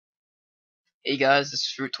Hey guys, this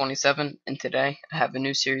is Fruit27, and today I have a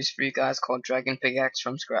new series for you guys called Dragon Pickaxe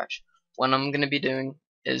from Scratch. What I'm going to be doing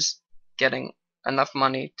is getting enough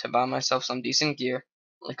money to buy myself some decent gear,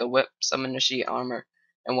 like a whip, some sheet armor,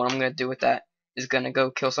 and what I'm going to do with that is going to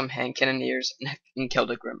go kill some hand cannoneers and kill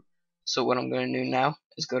the Grim. So what I'm going to do now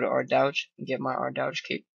is go to our Dodge and get my R Dodge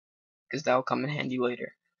cape, because that will come in handy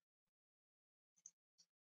later.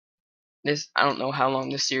 I don't know how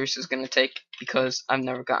long this series is going to take, because I've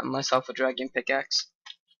never gotten myself a Dragon Pickaxe.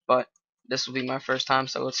 But this will be my first time,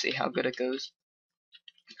 so let's see how good it goes.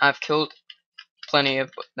 I've killed plenty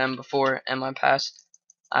of them before in my past.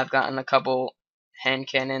 I've gotten a couple hand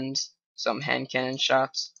cannons, some hand cannon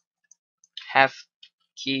shots, half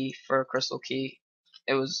key for a crystal key.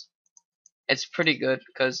 It's pretty good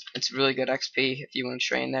because it's really good XP if you want to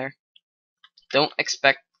train there. Don't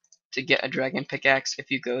expect to get a dragon pickaxe if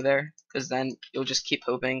you go there, because then you'll just keep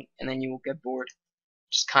hoping and then you will get bored.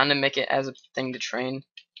 Just kind of make it as a thing to train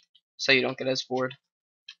so you don't get as bored.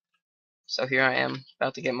 So here I am,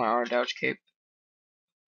 about to get my R Dodge cape.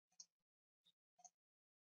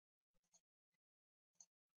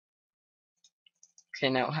 Okay,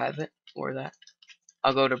 now I have it, or that.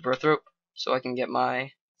 I'll go to Birth Rope so I can get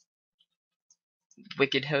my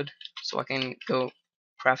Wicked Hood, so I can go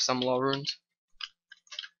craft some law runes.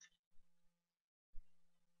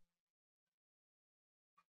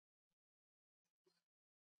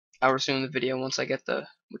 I'll resume the video once I get the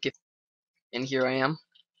Wicked, and here I am,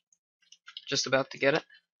 just about to get it.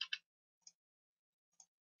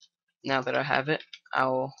 Now that I have it,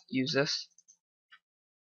 I'll use this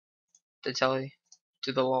to tell you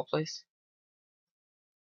to the law place.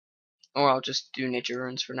 Or I'll just do nature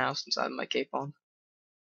runes for now since I have my cape on.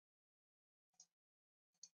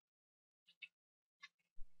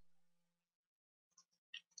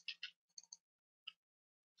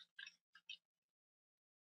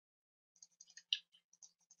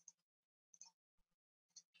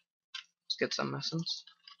 Let's get some essence.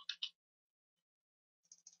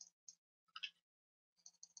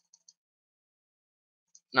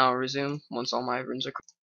 Now I'll resume once all my runes are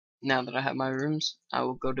complete. Now that I have my runes, I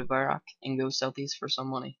will go to Varrock and go southeast for some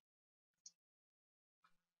money.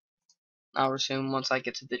 I'll resume once I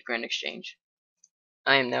get to the Grand Exchange.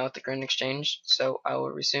 I am now at the Grand Exchange, so I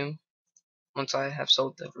will resume once I have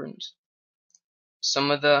sold the runes. Some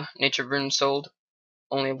of the nature runes sold,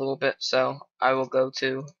 only a little bit, so I will go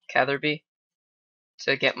to Catherby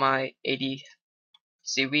to get my 80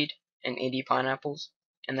 seaweed and 80 pineapples,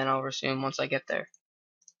 and then I'll resume once I get there.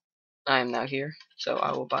 I am now here, so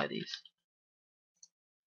I will buy these.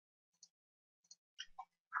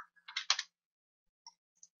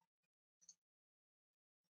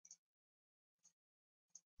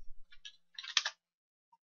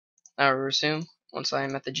 I will resume once I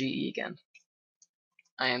am at the GE again.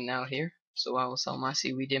 I am now here, so I will sell my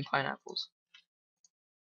seaweed and pineapples.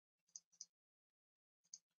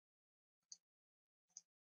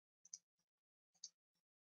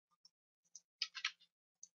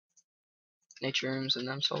 Nature rooms and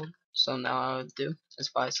them sold, so now all I would do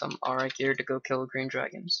is buy some alright gear to go kill green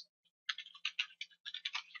dragons.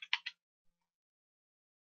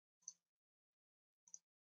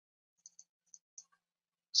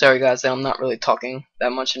 Sorry guys that I'm not really talking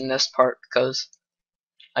that much in this part because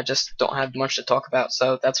I just don't have much to talk about,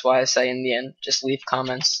 so that's why I say in the end, just leave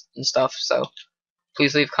comments and stuff, so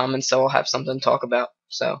please leave comments so I'll have something to talk about,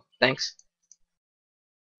 so thanks.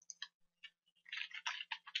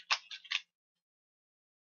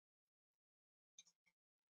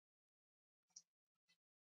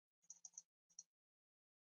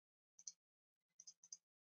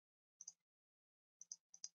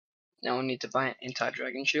 Now I need to buy an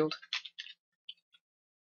anti-dragon shield.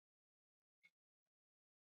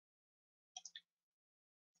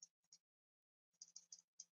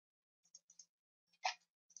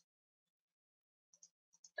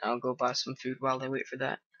 I'll go buy some food while I wait for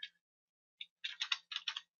that.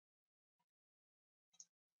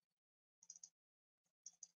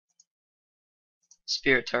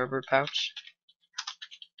 Spirit Turbo pouch.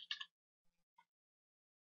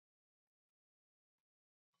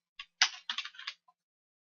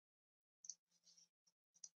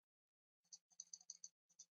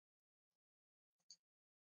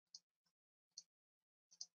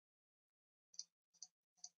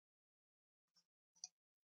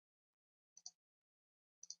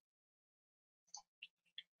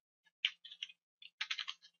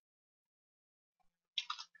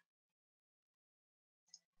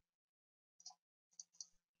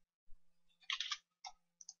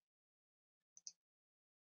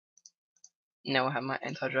 Now I have my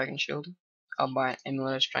anti-dragon shield. I'll buy an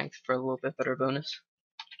amulet of strength for a little bit better bonus.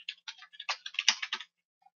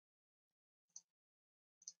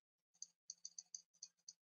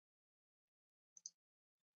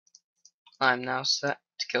 I'm now set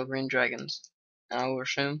to kill green dragons, and I will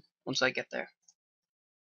resume once I get there.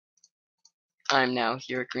 I am now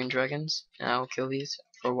here at green dragons, and I will kill these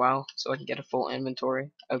for a while so I can get a full inventory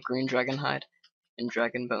of green dragon hide and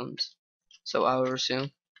dragon bones. So I will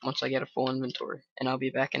resume once I get a full inventory, and I'll be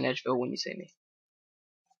back in Edgeville when you see me.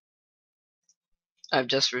 I've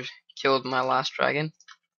just killed my last dragon,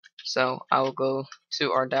 so I will go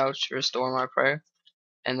to our Dow to restore my prayer,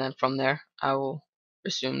 and then from there I will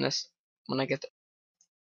resume this when I get there.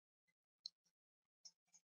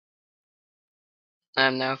 I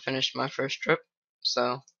have now finished my first trip,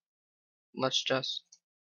 so let's just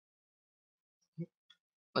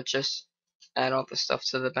add all this stuff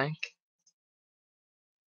to the bank.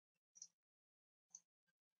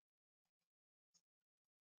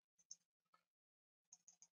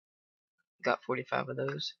 Got 45 of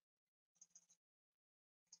those.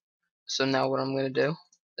 So now what I'm going to do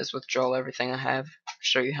is withdraw everything I have,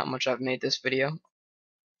 show you how much I've made this video.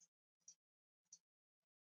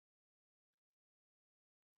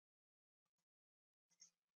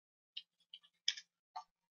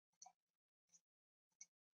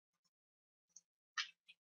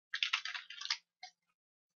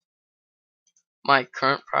 My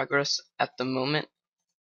current progress at the moment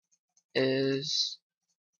is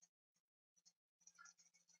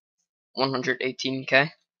 118k.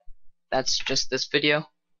 That's just this video.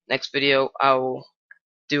 Next video I'll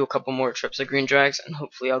do a couple more trips of green drags, and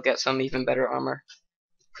hopefully I'll get some even better armor,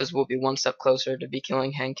 because we'll be one step closer to be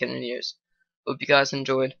killing hand cannoneers. Hope you guys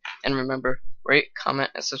enjoyed, and remember, rate, comment,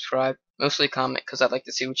 and subscribe. Mostly comment, because I'd like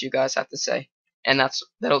to see what you guys have to say, and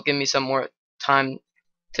that'll give me some more time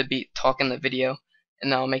to be talking the video,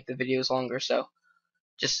 and that'll make the videos longer. So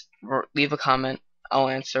just leave a comment, I'll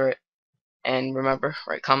answer it, and remember,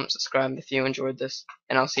 rate, comment, subscribe if you enjoyed this,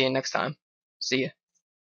 and I'll see you next time. See ya.